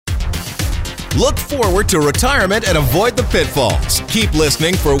Look forward to retirement and avoid the pitfalls. Keep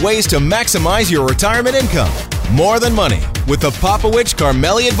listening for ways to maximize your retirement income. More Than Money with the Popowich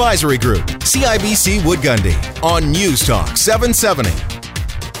Carmeli Advisory Group, CIBC Wood Gundy, on News Talk 770.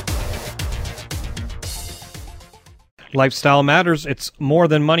 Lifestyle matters. It's More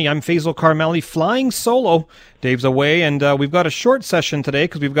Than Money. I'm Faisal Carmeli, flying solo. Dave's away, and we've got a short session today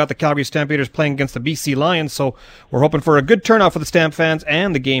because we've got the Calgary Stampeders playing against the BC Lions, so we're hoping for a good turnout for the Stamp fans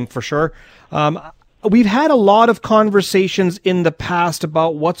and the game for sure. We've had a lot of conversations in the past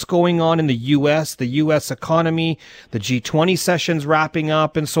about what's going on in the U.S. economy, the G20 sessions wrapping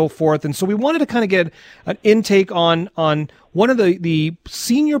up and so forth. And so we wanted to kind of get an intake on one of the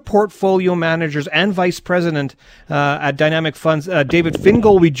senior portfolio managers and vice president at Dynamic Funds, David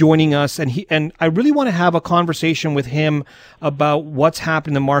Fingal, will be joining us. And I really want to have a conversation with him about what's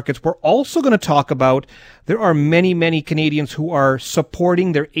happening in the markets. We're also going to talk about there are many, many Canadians who are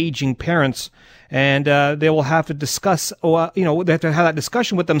supporting their aging parents. And they will have to discuss, they have to have that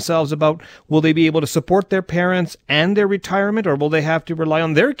discussion with themselves about will they be able to support their parents and their retirement, or will they have to rely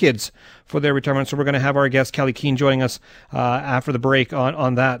on their kids for their retirement? So we're going to have our guest, Kelly Keane, joining us after the break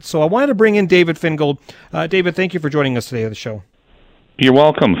on that. So I wanted to bring in David Fingal. David, thank you for joining us today on the show. You're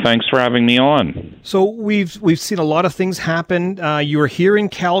welcome. Thanks for having me on. So we've seen a lot of things happen. You were here in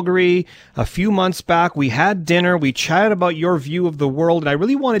Calgary a few months back. We had dinner. We chatted about your view of the world, and I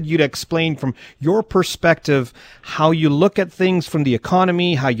really wanted you to explain from your perspective how you look at things from the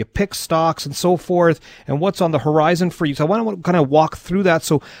economy, how you pick stocks and so forth, and what's on the horizon for you. So I want to kind of walk through that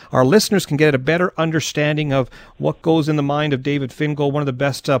so our listeners can get a better understanding of what goes in the mind of David Fingal, one of the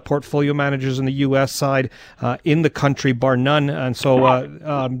best portfolio managers in the U.S. side in the country, bar none. And so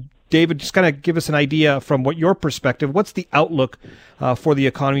David, just kind of give us an idea from your perspective. What's the outlook for the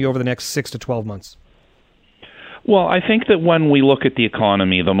economy over the next 6 to 12 months? Well, I think that when we look at the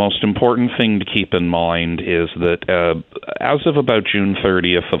economy, the most important thing to keep in mind is that as of about June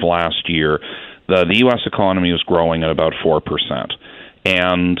 30th of last year, the U.S. economy was growing at about 4%.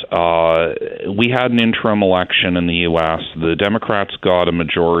 And we had an interim election in the U.S. The Democrats got a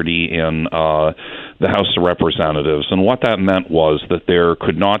majority in the House of Representatives, and what that meant was that there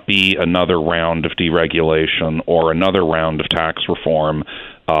could not be another round of deregulation or another round of tax reform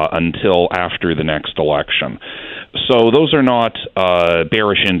until after the next election. So those are not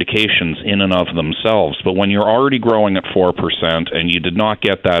bearish indications in and of themselves, but when you're already growing at 4% and you did not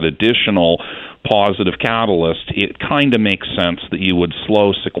get that additional positive catalyst, it kind of makes sense that you would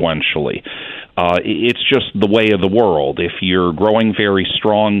slow sequentially. It's just the way of the world. If you're growing very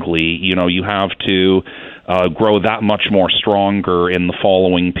strongly, you have to grow that much more stronger in the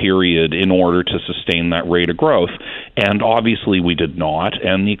following period in order to sustain that rate of growth. And obviously we did not,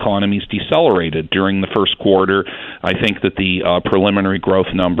 and the economy's decelerated. During the first quarter, I think that the preliminary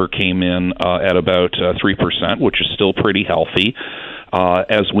growth number came in at about 3%, which is still pretty healthy.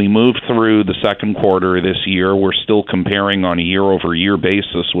 As we move through the second quarter of this year, we're still comparing on a year-over-year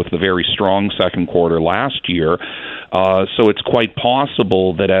basis with the very strong second quarter last year. So it's quite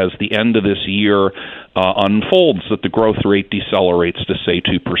possible that as the end of this year unfolds, that the growth rate decelerates to, say,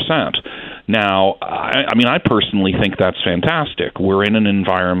 2%. Now, I personally think that's fantastic. We're in an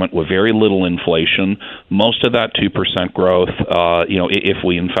environment with very little inflation. Most of that 2% growth, if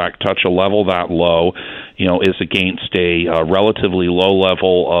we in fact touch a level that low, is against a relatively low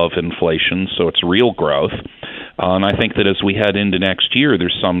level of inflation, so it's real growth. And I think that as we head into next year,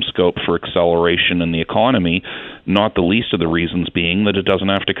 there's some scope for acceleration in the economy, not the least of the reasons being that it doesn't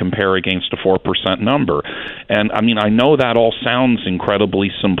have to compare against a 4% number. And, I know that all sounds incredibly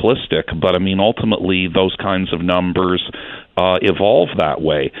simplistic, but, ultimately those kinds of numbers evolve that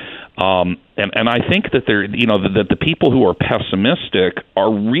way. And I think that that the people who are pessimistic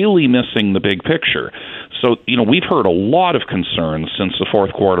are really missing the big picture. So, we've heard a lot of concerns since the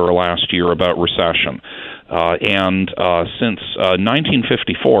fourth quarter of last year about recession. And since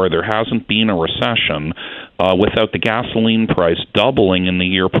 1954, there hasn't been a recession without the gasoline price doubling in the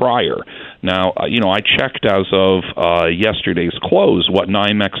year prior. Now, I checked as of yesterday's close what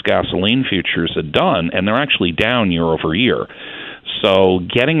NYMEX gasoline futures had done, and they're actually down year over year. So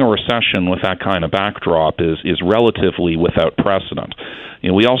getting a recession with that kind of backdrop is relatively without precedent.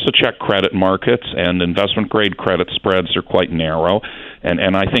 We also check credit markets, and investment-grade credit spreads are quite narrow.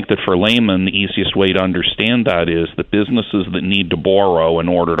 And I think that for laymen, the easiest way to understand that is that businesses that need to borrow in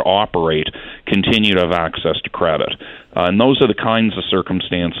order to operate continue to have access to credit. And those are the kinds of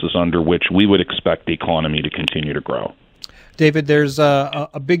circumstances under which we would expect the economy to continue to grow. David, there's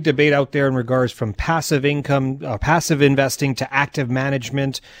a big debate out there in regards from passive income, passive investing to active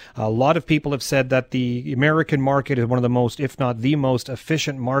management. A lot of people have said that the American market is one of the most, if not the most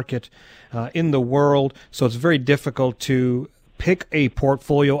efficient market in the world. So it's very difficult to pick a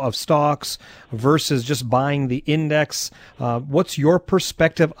portfolio of stocks versus just buying the index. What's your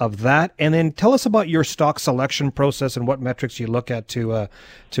perspective of that? And then tell us about your stock selection process and what metrics you look at to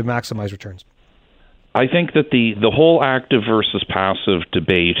maximize returns. I think that the whole active versus passive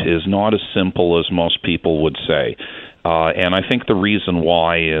debate is not as simple as most people would say. And I think the reason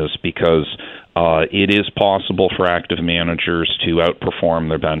why is because it is possible for active managers to outperform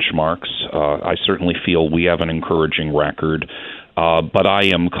their benchmarks. I certainly feel we have an encouraging record. But I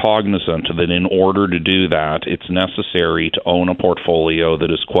am cognizant that in order to do that, it's necessary to own a portfolio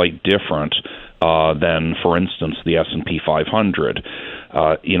that is quite different than, for instance, the S&P 500.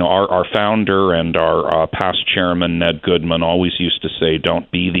 Our founder and our past chairman, Ned Goodman, always used to say,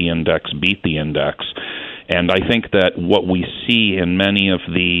 don't be the index, beat the index. And I think that what we see in many of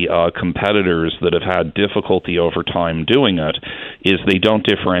the competitors that have had difficulty over time doing it is they don't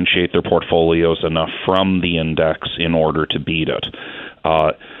differentiate their portfolios enough from the index in order to beat it.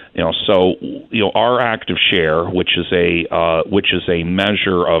 Our active share, which is a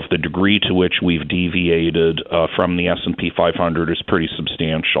measure of the degree to which we've deviated from the S&P 500, is pretty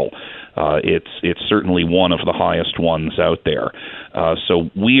substantial. It's certainly one of the highest ones out there. So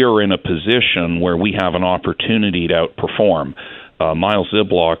we are in a position where we have an opportunity to outperform. Miles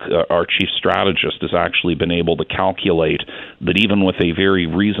Ziblock, our chief strategist, has actually been able to calculate that even with a very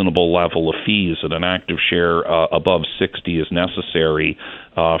reasonable level of fees, that an active share above 60 is necessary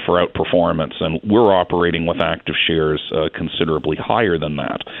for outperformance, and we're operating with active shares considerably higher than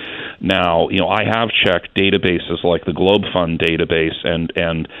that. Now, I have checked databases like the Globe Fund database,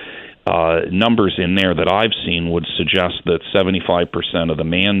 and numbers in there that I've seen would suggest that 75% of the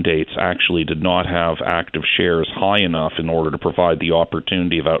mandates actually did not have active shares high enough in order to provide the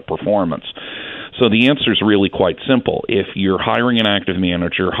opportunity of outperformance. So the answer is really quite simple. If you're hiring an active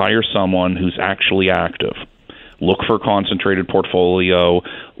manager, hire someone who's actually active. Look for a concentrated portfolio.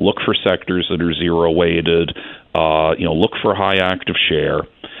 Look for sectors that are zero-weighted. Look for high active share.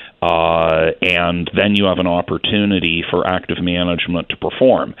 And then you have an opportunity for active management to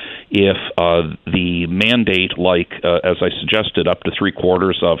perform. If the mandate, as I suggested, up to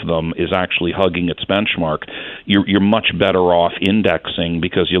 3/4 of them is actually hugging its benchmark, you're much better off indexing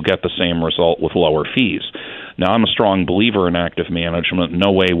because you'll get the same result with lower fees. Now, I'm a strong believer in active management.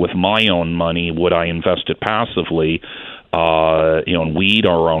 No way with my own money would I invest it passively. And we eat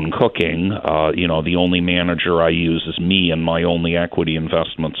our own cooking. The only manager I use is me, and my only equity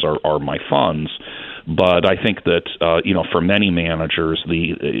investments are my funds. But I think that for many managers,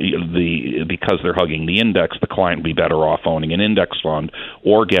 because they're hugging the index, the client would be better off owning an index fund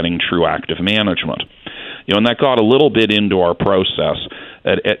or getting true active management. And that got a little bit into our process.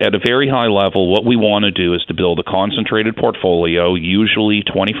 At a very high level, what we want to do is to build a concentrated portfolio, usually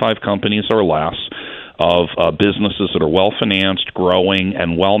 25 companies or less, of businesses that are well-financed, growing,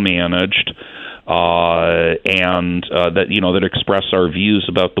 and well-managed, and that express our views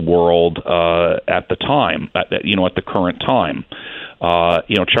about the world at the time, at the current time.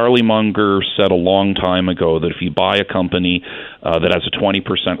 Charlie Munger said a long time ago that if you buy a company that has a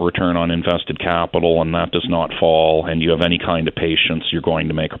 20% return on invested capital and that does not fall, and you have any kind of patience, you're going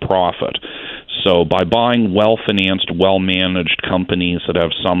to make a profit. So by buying well-financed, well-managed companies that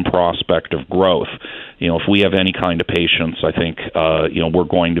have some prospect of growth, if we have any kind of patience, I think we're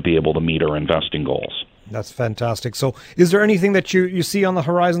going to be able to meet our investing goals. That's fantastic. So is there anything that you see on the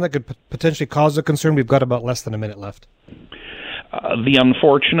horizon that could potentially cause a concern? We've got about less than a minute left. The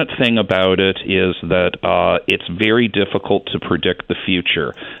unfortunate thing about it is that it's very difficult to predict the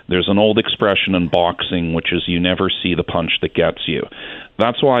future. There's an old expression in boxing, which is you never see the punch that gets you.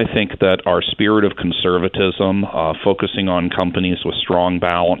 That's why I think that our spirit of conservatism, focusing on companies with strong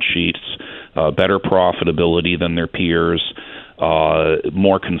balance sheets, better profitability than their peers,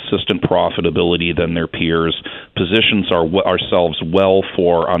 more consistent profitability than their peers, positions ourselves well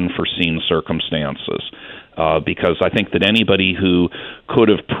for unforeseen circumstances. Because I think that anybody who could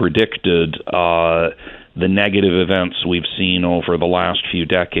have predicted the negative events we've seen over the last few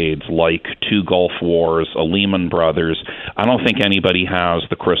decades, like 2 Gulf Wars, a Lehman Brothers, I don't think anybody has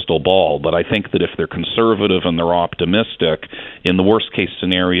the crystal ball. But I think that if they're conservative and they're optimistic, in the worst-case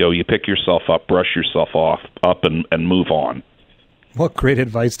scenario, you pick yourself up, brush yourself up, and move on. What great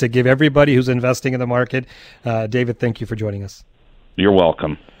advice to give everybody who's investing in the market. David, thank you for joining us. You're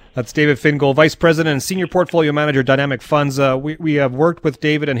welcome. That's David Fingal, Vice President and Senior Portfolio Manager, Dynamic Funds. We have worked with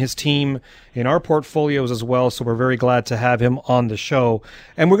David and his team in our portfolios as well, so we're very glad to have him on the show.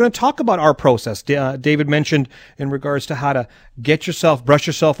 And we're going to talk about our process. David mentioned in regards to how to brush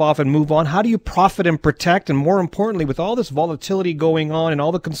yourself off and move on. How do you profit and protect? And more importantly, with all this volatility going on and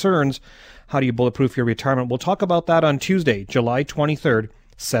all the concerns, how do you bulletproof your retirement? We'll talk about that on Tuesday, July 23rd.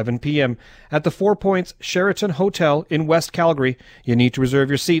 7 p.m. at the 4 Points Sheraton Hotel in West Calgary. You need to reserve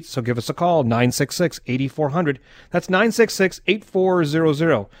your seats, so give us a call, 966-8400. That's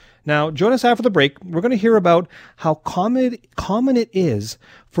 966-8400. Now, join us after the break. We're going to hear about how common it is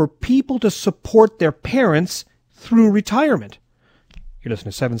for people to support their parents through retirement. You're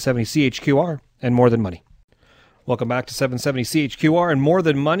listening to 770 CHQR and More Than Money. Welcome back to 770 CHQR and More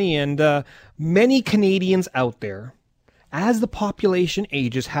Than Money. And many Canadians out there, as the population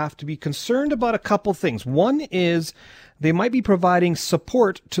ages, have to be concerned about a couple things. One is they might be providing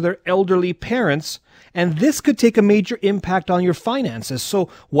support to their elderly parents, and this could take a major impact on your finances. So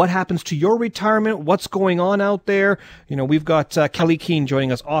what happens to your retirement? What's going on out there? You know, we've got Kelly Keane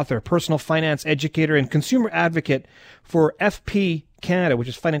joining us, author, personal finance educator, and consumer advocate for FP Canada, which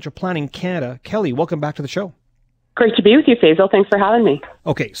is Financial Planning Canada. Kelly, welcome back to the show. Great to be with you, Faisal. Thanks for having me.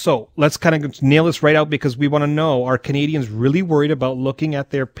 Okay, so let's kind of nail this right out because we want to know, are Canadians really worried about looking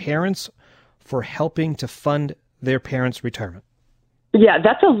at their parents for helping to fund their parents' retirement? Yeah,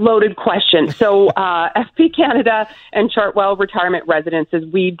 that's a loaded question. So FP Canada and Chartwell Retirement Residences,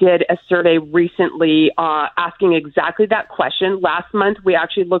 we did a survey recently asking exactly that question. Last month, we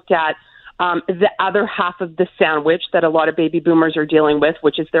actually looked at the other half of the sandwich that a lot of baby boomers are dealing with,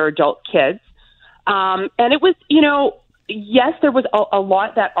 which is their adult kids. And it was, yes, there was a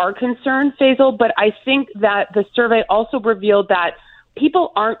lot that are concerned, Faisal, but I think that the survey also revealed that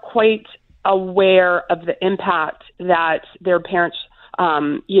people aren't quite aware of the impact that their parents,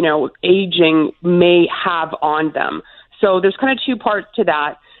 aging may have on them. So there's kind of two parts to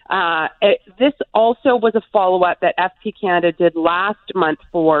that. This also was a follow-up that FP Canada did last month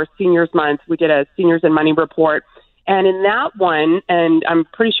for Seniors Month. We did a Seniors and Money report. And in that one, and I'm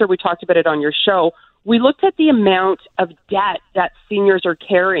pretty sure we talked about it on your show, we looked at the amount of debt that seniors are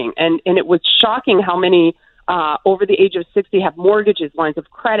carrying. And it was shocking how many over the age of 60 have mortgages, lines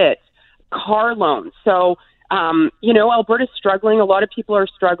of credit, car loans. So, Alberta's struggling. A lot of people are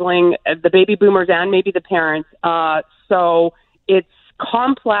struggling, the baby boomers and maybe the parents. So it's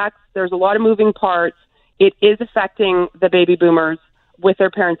complex. There's a lot of moving parts. It is affecting the baby boomers with their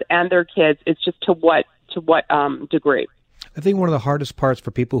parents and their kids. It's just to what degree. I think one of the hardest parts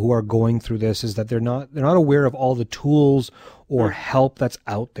for people who are going through this is that they're not aware of all the tools or help that's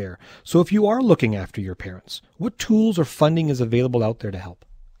out there. So if you are looking after your parents, what tools or funding is available out there to help?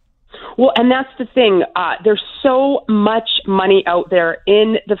 Well, and that's the thing. There's so much money out there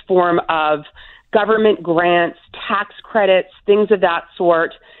in the form of government grants, tax credits, things of that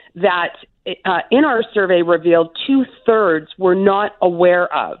sort that in our survey revealed 2/3 were not aware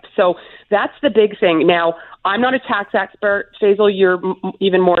of. So that's the big thing. Now, I'm not a tax expert. Faisal, you're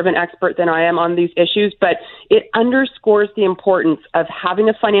even more of an expert than I am on these issues, but it underscores the importance of having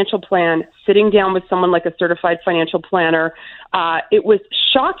a financial plan, sitting down with someone like a certified financial planner. It was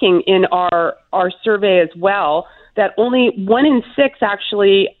shocking in our survey as well that only 1 in 6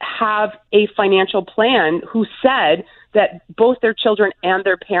 actually have a financial plan who said that both their children and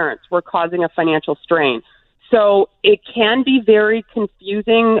their parents were causing a financial strain. So it can be very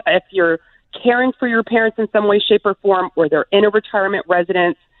confusing if you're caring for your parents in some way, shape, or form, or they're in a retirement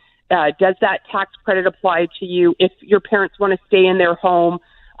residence. Does that tax credit apply to you? If your parents want to stay in their home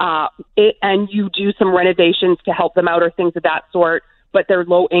and you do some renovations to help them out or things of that sort, but they're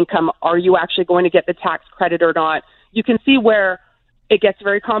low income, are you actually going to get the tax credit or not? You can see where it gets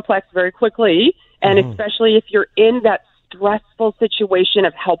very complex very quickly. And especially if you're in that stressful situation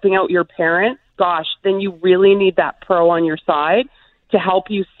of helping out your parents, gosh, then you really need that pro on your side to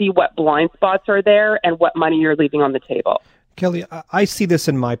help you see what blind spots are there and what money you're leaving on the table. Kelly, I see this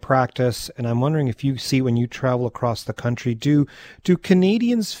in my practice, and I'm wondering if you see when you travel across the country, do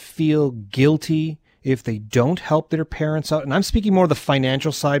Canadians feel guilty if they don't help their parents out? And I'm speaking more of the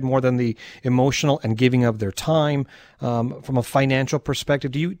financial side more than the emotional and giving of their time from a financial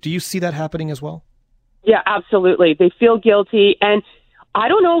perspective. Do you see that happening as well? Yeah, absolutely. They feel guilty. And I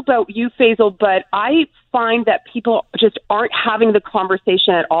don't know about you, Faisal, but I find that people just aren't having the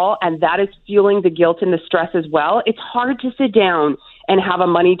conversation at all, and that is fueling the guilt and the stress as well. It's hard to sit down and have a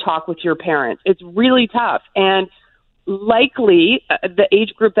money talk with your parents. It's really tough. And likely the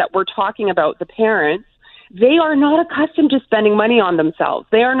age group that we're talking about, the parents, they are not accustomed to spending money on themselves.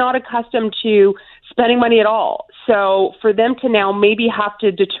 They are not accustomed to spending money at all. So for them to now maybe have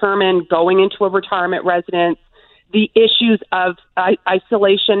to determine going into a retirement residence, the issues of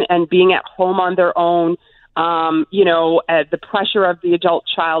isolation and being at home on their own, the pressure of the adult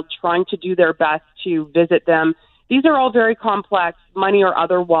child trying to do their best to visit them. These are all very complex, money or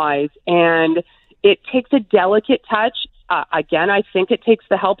otherwise, and it takes a delicate touch. Again, I think it takes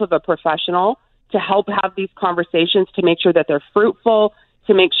the help of a professional to help have these conversations to make sure that they're fruitful,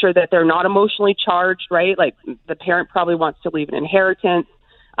 to make sure that they're not emotionally charged, right? Like the parent probably wants to leave an inheritance.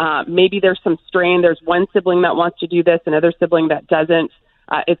 Maybe there's some strain. There's one sibling that wants to do this, another sibling that doesn't.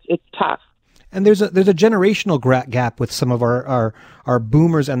 It's tough. And there's a generational gap with some of our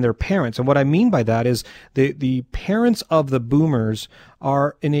boomers and their parents. And what I mean by that is the parents of the boomers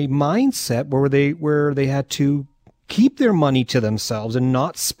are in a mindset where they had to keep their money to themselves and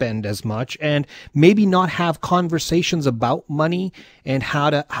not spend as much, and maybe not have conversations about money and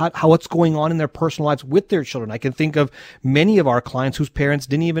how what's going on in their personal lives with their children. I can think of many of our clients whose parents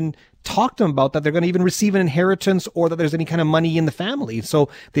didn't even talk to them about that they're going to even receive an inheritance or that there's any kind of money in the family. So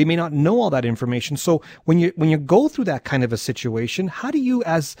they may not know all that information. So when you go through that kind of a situation, how do you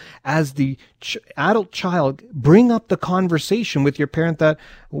as the adult child bring up the conversation with your parent that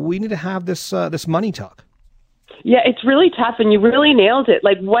we need to have this money talk? Yeah, it's really tough, and you really nailed it.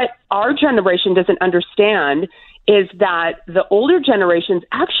 Like, what our generation doesn't understand is that the older generations,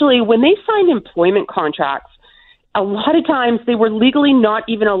 actually, when they signed employment contracts, a lot of times they were legally not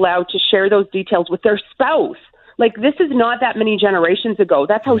even allowed to share those details with their spouse. Like, this is not that many generations ago.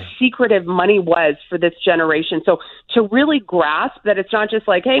 That's how secretive money was for this generation. So to really grasp that it's not just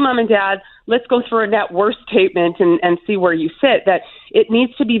like, hey, mom and dad, let's go through a net worth statement and see where you sit, that it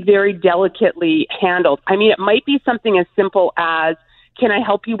needs to be very delicately handled. I mean, it might be something as simple as, can I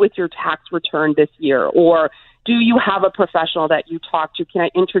help you with your tax return this year? Or do you have a professional that you talk to? Can I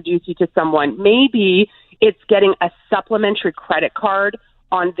introduce you to someone? Maybe it's getting a supplementary credit card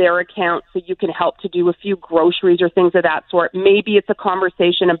on their account so you can help to do a few groceries or things of that sort. Maybe it's a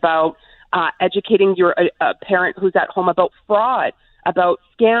conversation about educating your parent who's at home about fraud, about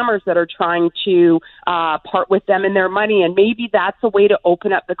scammers that are trying to part with them and their money. And maybe that's a way to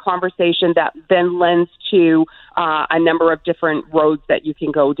open up the conversation that then lends to a number of different roads that you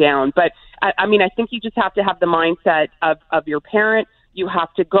can go down. But I mean, I think you just have to have the mindset of your parent. You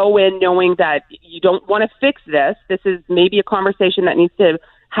have to go in knowing that you don't want to fix this. This is maybe a conversation that needs to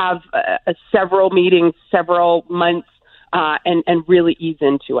have several meetings, several months, and really ease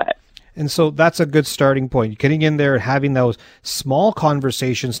into it. And so that's a good starting point. Getting in there and having those small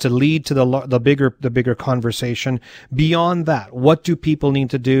conversations to lead to the bigger conversation. Beyond that, what do people need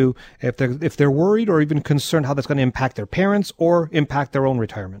to do if they're worried or even concerned how that's going to impact their parents or impact their own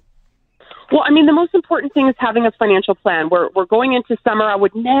retirement? Well, I mean, the most important thing is having a financial plan. We're going into summer. I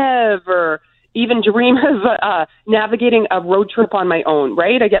would never even dream of navigating a road trip on my own,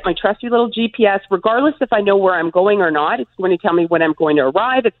 right? I get my trusty little GPS, regardless if I know where I'm going or not. It's going to tell me when I'm going to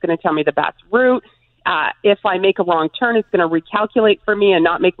arrive. It's going to tell me the best route. If I make a wrong turn, it's going to recalculate for me and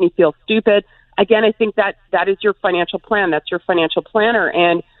not make me feel stupid. Again, I think that is your financial plan. That's your financial planner.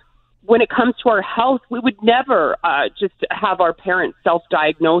 And when it comes to our health, we would never just have our parents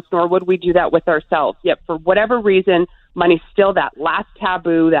self-diagnose, nor would we do that with ourselves. Yet for whatever reason, money's still that last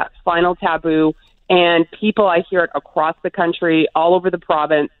taboo, that final taboo. And people, I hear it across the country, all over the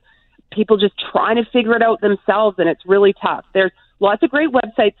province, people just trying to figure it out themselves, and it's really tough. There's lots of great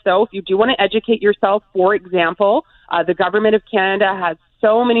websites, though, if you do want to educate yourself. For example, the Government of Canada has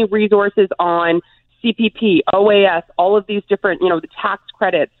so many resources on CPP, OAS, all of these different, the tax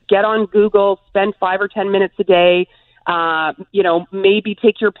credits. Get on Google, spend 5 or 10 minutes a day, maybe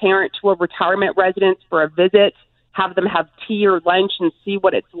take your parent to a retirement residence for a visit, have them have tea or lunch and see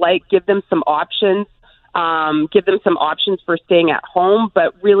what it's like, give them some options, for staying at home,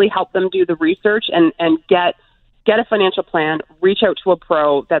 but really help them do the research and get a financial plan, reach out to a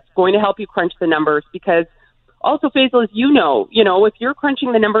pro that's going to help you crunch the numbers. Because also, Faisal, as if you're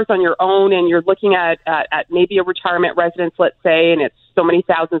crunching the numbers on your own and you're looking at maybe a retirement residence, let's say, and it's so many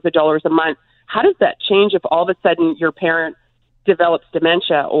thousands of dollars a month, how does that change if all of a sudden your parent develops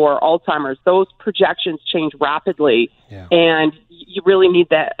dementia or Alzheimer's? Those projections change rapidly, and you really need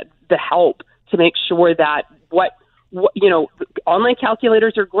the help to make sure that online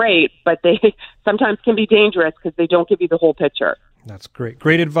calculators are great, but they sometimes can be dangerous because they don't give you the whole picture. That's great.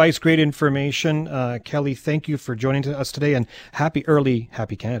 Great advice, great information. Kelly, thank you for joining us today, and happy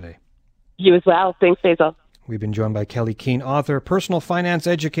Canada Day. You as well. Thanks, Faisal. We've been joined by Kelly Keane, author, personal finance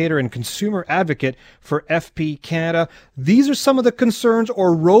educator, and consumer advocate for FP Canada. These are some of the concerns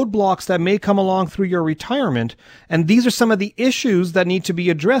or roadblocks that may come along through your retirement, and these are some of the issues that need to be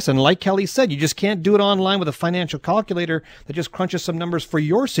addressed. And like Kelly said, you just can't do it online with a financial calculator that just crunches some numbers for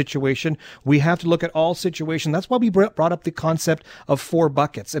your situation. We have to look at all situations. That's why we brought up the concept of 4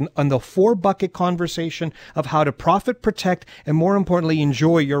 buckets and the 4-bucket conversation of how to profit, protect, and more importantly,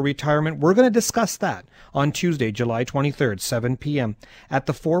 enjoy your retirement. We're going to discuss that on Tuesday, July 23rd, 7 p.m. at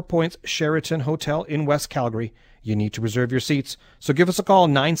the 4 Points Sheraton Hotel in West Calgary. You need to reserve your seats. So give us a call,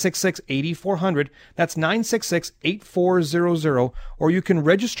 966-8400. That's 966-8400. Or you can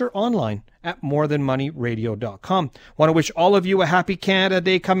register online at morethanmoneyradio.com. Want to wish all of you a happy Canada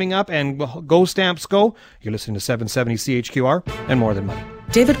Day coming up, and go Stamps go. You're listening to 770 CHQR and More Than Money.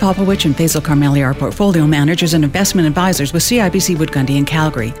 David Popowich and Faisal Carmeli are portfolio managers and investment advisors with CIBC Wood Gundy in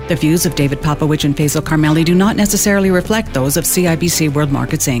Calgary. The views of David Popowich and Faisal Carmeli do not necessarily reflect those of CIBC World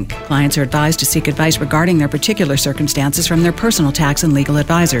Markets Inc. Clients are advised to seek advice regarding their particular circumstances from their personal tax and legal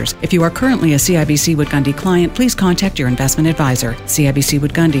advisors. If you are currently a CIBC Wood Gundy client, please contact your investment advisor. CIBC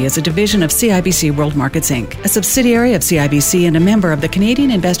Wood Gundy is a division of CIBC World Markets Inc., a subsidiary of CIBC and a member of the Canadian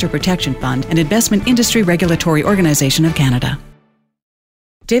Investor Protection Fund and Investment Industry Regulatory Organization of Canada.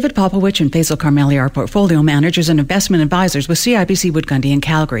 David Popowich and Faisal Carmeli are portfolio managers and investment advisors with CIBC Wood Gundy in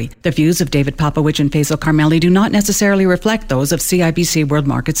Calgary. The views of David Popowich and Faisal Carmeli do not necessarily reflect those of CIBC World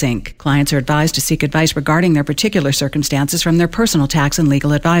Markets Inc. Clients are advised to seek advice regarding their particular circumstances from their personal tax and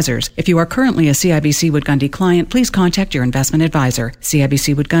legal advisors. If you are currently a CIBC Wood Gundy client, please contact your investment advisor.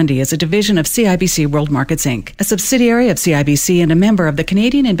 CIBC Wood Gundy is a division of CIBC World Markets Inc., a subsidiary of CIBC and a member of the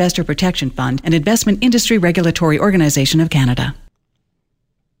Canadian Investor Protection Fund and Investment Industry Regulatory Organization of Canada.